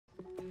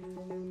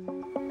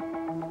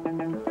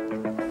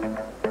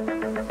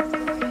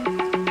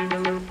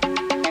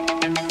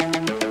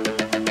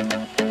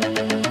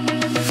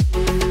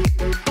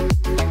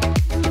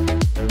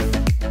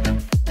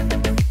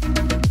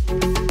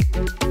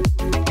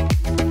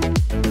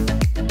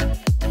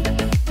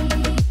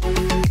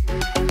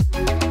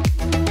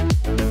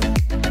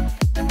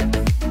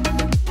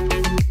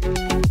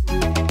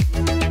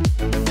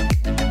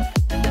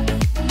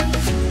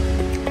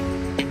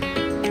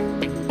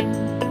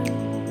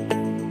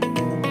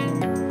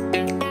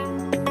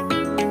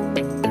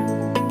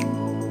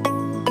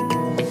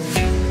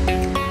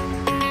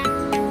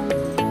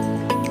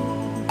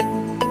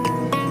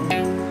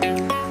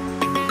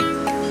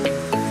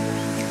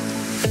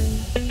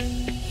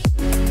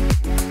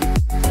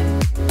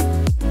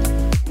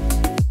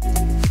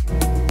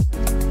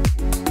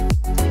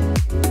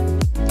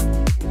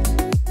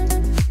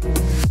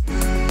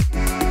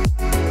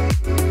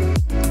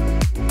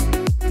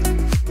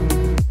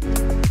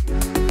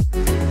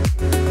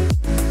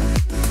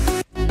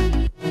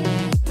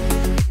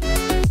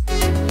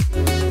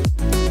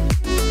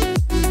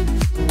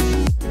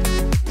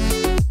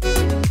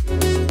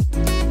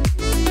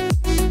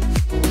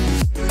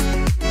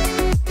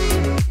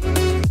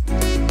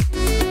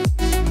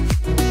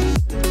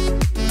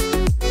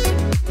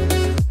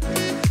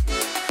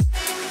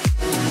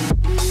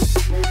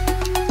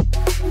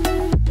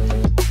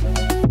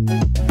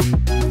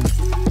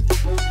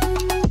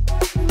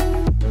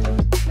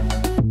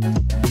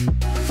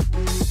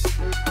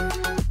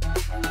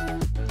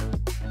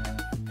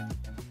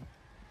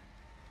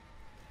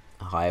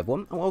Hi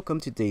everyone, and welcome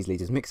to today's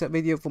latest mix-up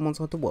video for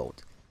Monster Hunter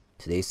World.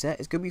 Today's set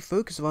is going to be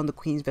focused around the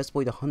Queen's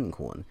Vespoid hunting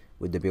horn,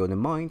 with the build in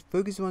mind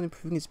focused around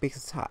improving its base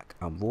attack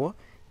and raw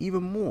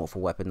even more for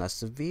a weapon that's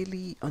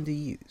severely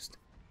underused.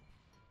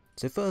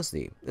 So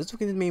firstly, let's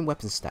look at the main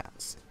weapon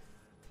stats.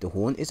 The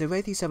horn is a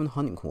Rarity 7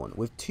 hunting horn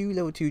with 2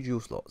 level 2 dual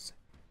slots,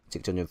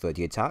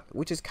 630 attack,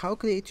 which is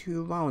calculated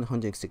to around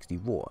 160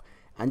 raw,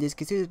 and is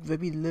considered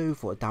very low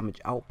for a damage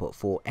output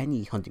for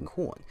any hunting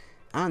horn,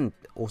 and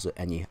also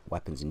any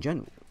weapons in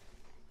general.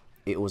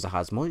 It also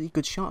has moderately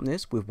good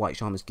sharpness, with white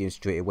sharpness given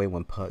straight away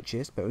when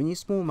purchased, but only in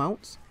small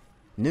amounts,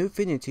 no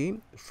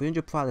affinity,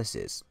 300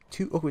 paralysis,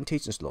 2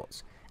 augmentation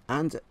slots,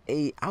 and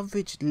a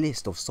average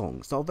list of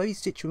songs that are very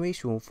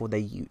situational for their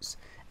use,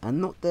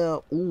 and not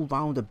the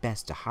all-rounder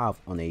best to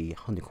have on a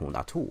hunting horn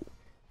at all.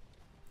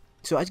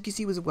 So as you can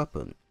see with the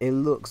weapon, it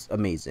looks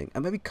amazing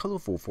and very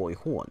colourful for a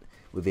horn,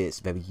 with its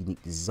very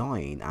unique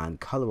design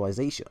and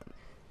colorization.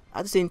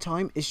 At the same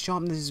time, its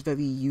sharpness is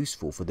very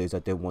useful for those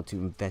that don't want to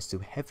invest so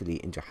heavily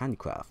into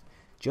handcraft,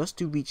 just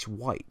to reach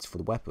white for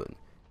the weapon,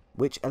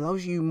 which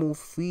allows you more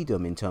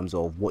freedom in terms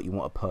of what you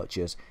want to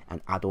purchase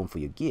and add on for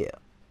your gear.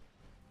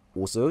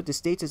 Also, the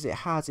status it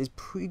has is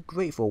pretty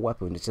great for a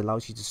weapon which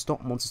allows you to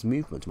stop monsters'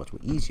 movement much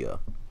more easier,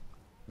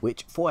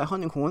 which for a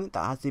hunting horn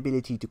that has the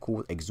ability to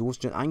cause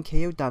exhaustion and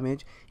KO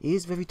damage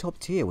is very top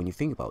tier when you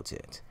think about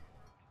it.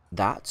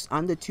 That,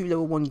 and the 2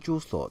 level 1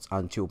 dual slots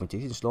and 2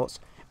 augmentation slots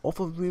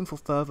offer room for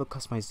further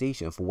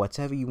customization for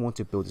whatever you want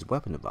to build this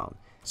weapon around,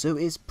 so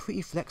it's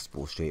pretty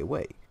flexible straight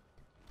away.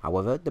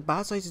 However, the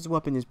bad side of this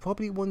weapon is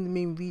probably one of the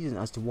main reasons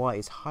as to why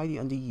it's highly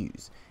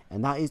underused,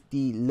 and that is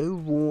the low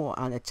raw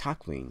and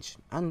attack range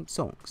and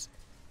songs.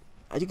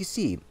 As you can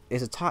see,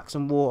 its attacks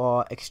and raw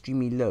are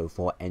extremely low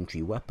for an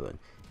entry weapon,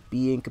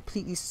 being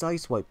completely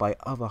sideswiped by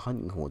other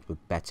hunting horns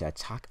with better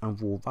attack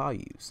and raw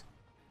values.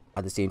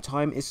 At the same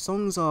time, its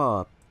songs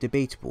are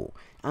debatable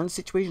and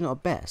situational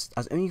at best,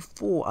 as only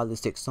 4 out of the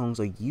 6 songs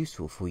are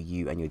useful for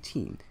you and your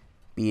team,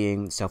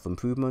 being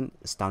self-improvement,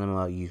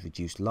 stamina use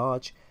reduced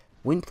large,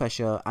 wind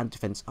pressure and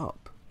defense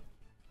up.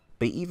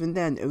 But even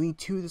then, only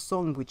 2 of the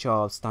songs which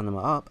are stamina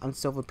up and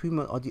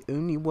self-improvement are the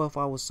only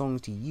worthwhile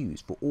songs to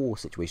use for all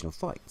situational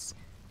fights,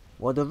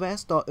 while the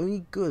rest are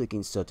only good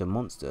against certain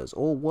monsters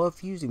or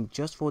worth using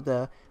just for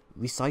their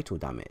recital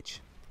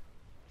damage.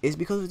 It's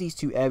because of these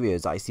 2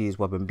 areas that I see this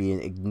weapon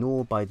being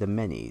ignored by the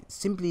many,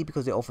 simply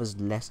because it offers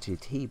less to the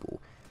table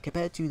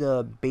compared to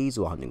the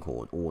Basil hunting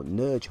horn or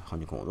Nurge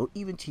hunting horn or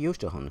even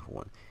Teostra hunting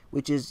horn,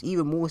 which is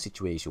even more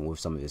situational with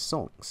some of his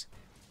songs.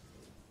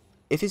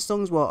 If his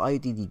songs were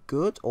ideally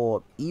good,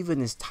 or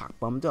even his attack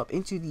bumped up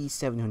into the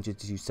 700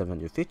 to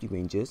 750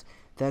 ranges,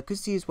 then I could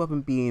see his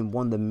weapon being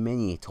one of the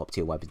many top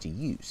tier weapons to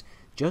use,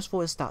 just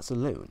for his stats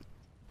alone.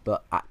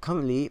 But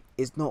currently,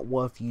 it's not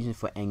worth using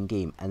for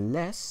endgame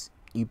unless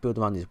you build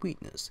around his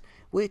weakness,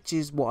 which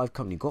is what I've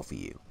currently got for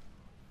you.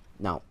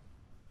 Now,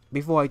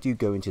 before I do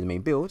go into the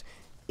main build,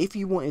 if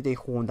you wanted a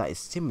horn that is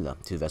similar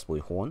to the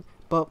Vespoid horn,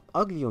 but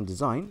ugly on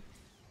design,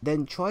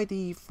 then try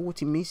the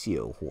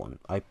Fortimacio horn,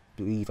 I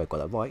believe I got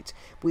that right,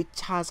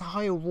 which has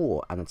higher raw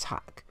and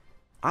attack,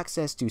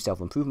 access to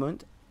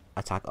self-improvement,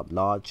 attack up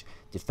large,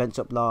 defense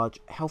up large,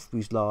 health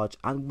boost large,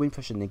 and wind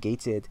pressure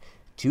negated,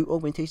 2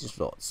 augmentation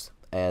slots,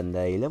 and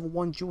a level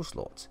 1 dual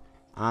slot,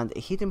 and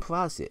a hidden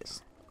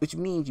paralysis, which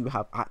means you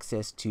have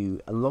access to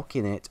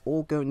unlocking it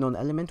or going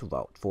non-elemental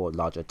route for a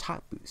larger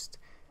attack boost.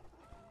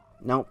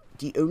 Now,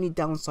 the only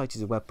downside to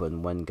the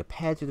weapon when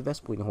compared to the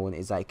Vespoid horn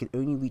is that it can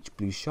only reach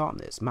blue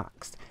sharpness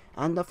maxed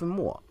and nothing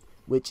more,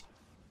 which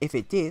if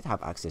it did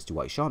have access to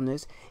white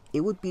sharpness,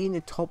 it would be in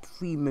the top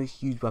 3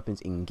 most used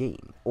weapons in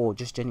game, or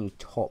just generally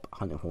top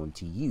hunting horn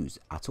to use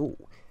at all.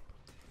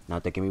 Now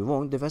don't get me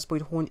wrong, the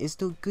Vespoid horn is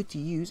still good to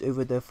use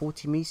over the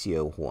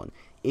Fortimacio horn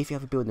if you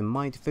have a build in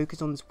mind to focus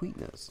on its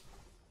weakness.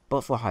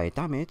 But for higher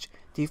damage,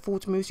 the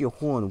Fortimacio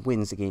horn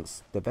wins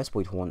against the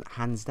Vespoid horn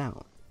hands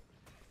down.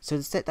 So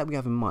the set that we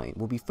have in mind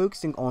will be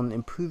focusing on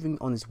improving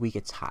on its weak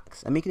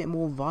attacks and making it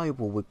more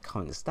viable with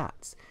current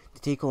stats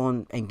to take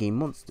on endgame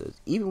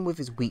monsters, even with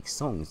its weak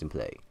songs in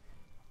play.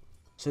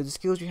 So the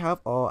skills we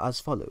have are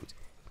as follows: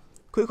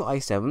 Critical Eye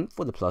 7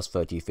 for the plus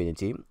 30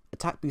 affinity,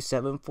 Attack Boost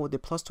 7 for the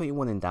plus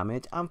 21 in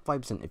damage and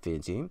 5%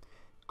 affinity,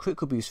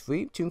 Critical Boost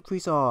 3 to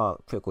increase our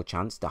critical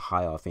chance the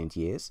higher our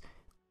affinity is,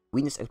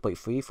 Weakness Exploit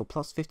 3 for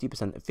plus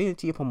 50%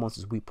 affinity upon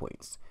monsters' weak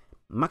points,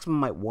 Maximum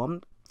Might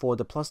 1 for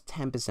the plus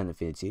 10%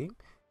 affinity,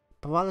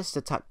 Paralysis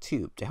Attack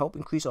 2 to help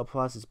increase our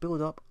paralysis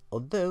build up,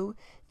 although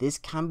this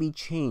can be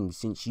changed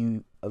since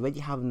you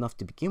already have enough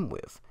to begin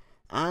with,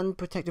 and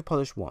Protective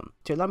Polish 1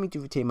 to allow me to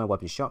retain my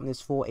weapon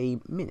sharpness for a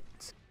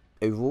minute.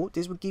 Overall,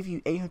 this will give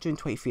you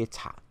 823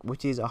 attack,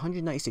 which is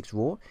 196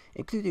 raw,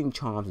 including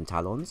charms and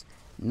talons,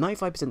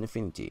 95%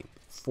 affinity,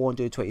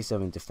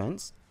 427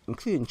 defense,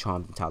 including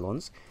charms and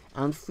talons,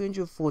 and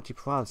 340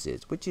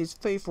 paralysis, which is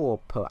 34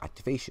 per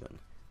activation.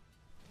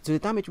 So the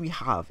damage we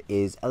have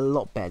is a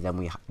lot better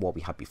than what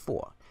we had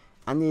before,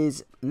 and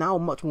is now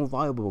much more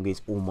viable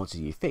against all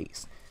monsters you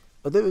face.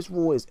 Although its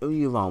raw is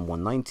only around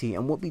 190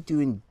 and won't be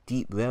doing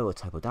deep rarer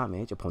type of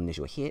damage upon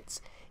initial hits,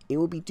 it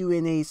will be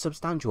doing a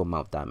substantial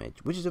amount of damage,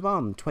 which is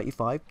around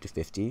 25 to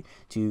 50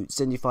 to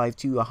 75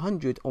 to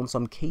 100 on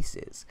some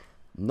cases.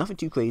 Nothing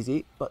too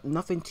crazy, but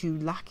nothing too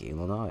lacking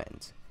on our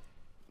end.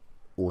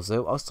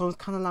 Also, our songs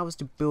can allow us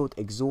to build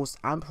exhaust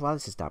and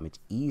paralysis damage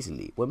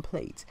easily when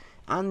played,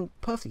 and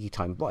perfectly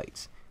timed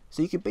right.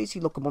 So you can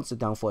basically lock a monster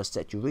down for a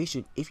set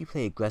duration if you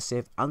play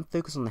aggressive and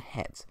focus on the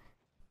head.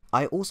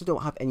 I also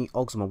don't have any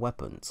Ogs on my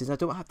weapon, since I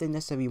don't have the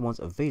necessary ones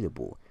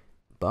available.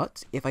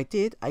 But if I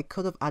did, I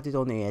could have added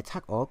on an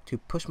attack Og to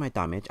push my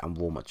damage and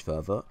roll much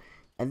further,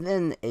 and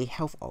then a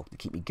health Og to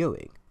keep me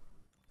going.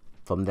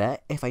 From there,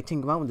 if I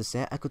tinker around with the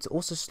set, I could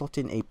also slot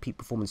in a peak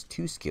performance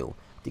 2 skill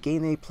to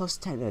gain a plus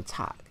 10 in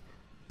attack.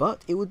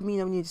 But it would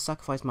mean I would need to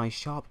sacrifice my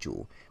sharp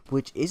jewel,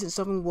 which isn't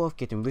something worth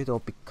getting rid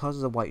of because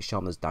of the white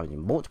sharpness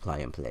damaging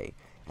multiplier in play,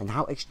 and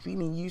how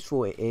extremely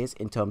useful it is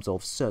in terms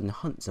of certain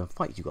hunts and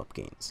fights you up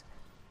against.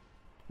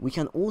 We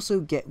can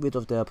also get rid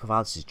of the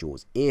paralysis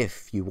jewels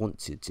if you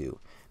wanted to,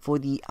 for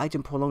the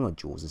item prolonger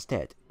jewels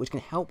instead, which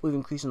can help with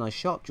increasing our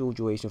sharp jewel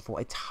duration for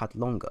a tad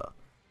longer.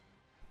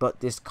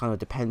 But this kind of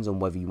depends on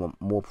whether you want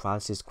more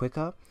paralysis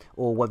quicker,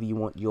 or whether you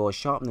want your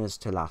sharpness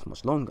to last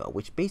much longer,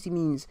 which basically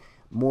means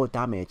more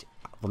damage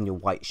from your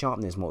white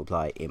sharpness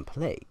multiplier in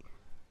play.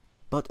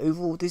 But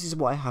overall, this is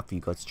what I have for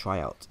you guys to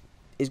try out.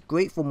 It's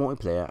great for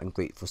multiplayer and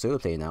great for solo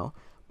play now,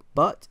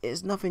 but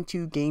it's nothing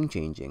too game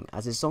changing,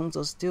 as the songs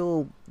are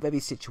still very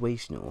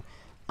situational,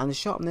 and the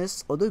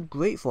sharpness, although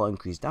great for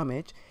increased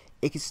damage,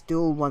 it can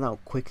still run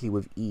out quickly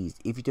with ease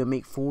if you don't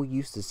make full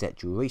use of the set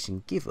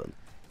duration given.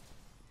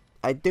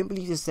 I don't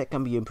believe this set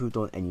can be improved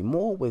on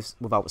anymore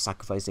without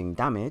sacrificing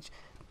damage,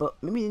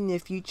 but maybe in the near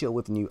future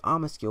with new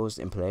armor skills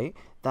in play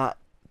that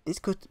this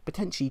could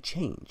potentially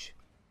change.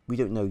 We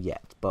don't know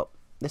yet, but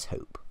let's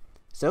hope.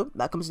 So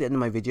that comes to the end of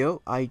my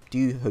video. I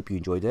do hope you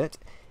enjoyed it.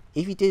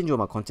 If you did enjoy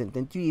my content,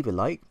 then do leave a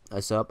like,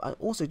 a sub, and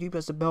also do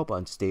press the bell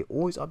button to stay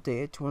always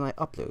updated to when I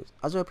upload,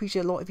 as I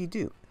appreciate a lot if you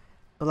do.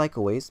 But like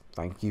always,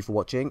 thank you for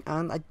watching,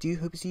 and I do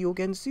hope to see you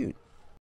again soon.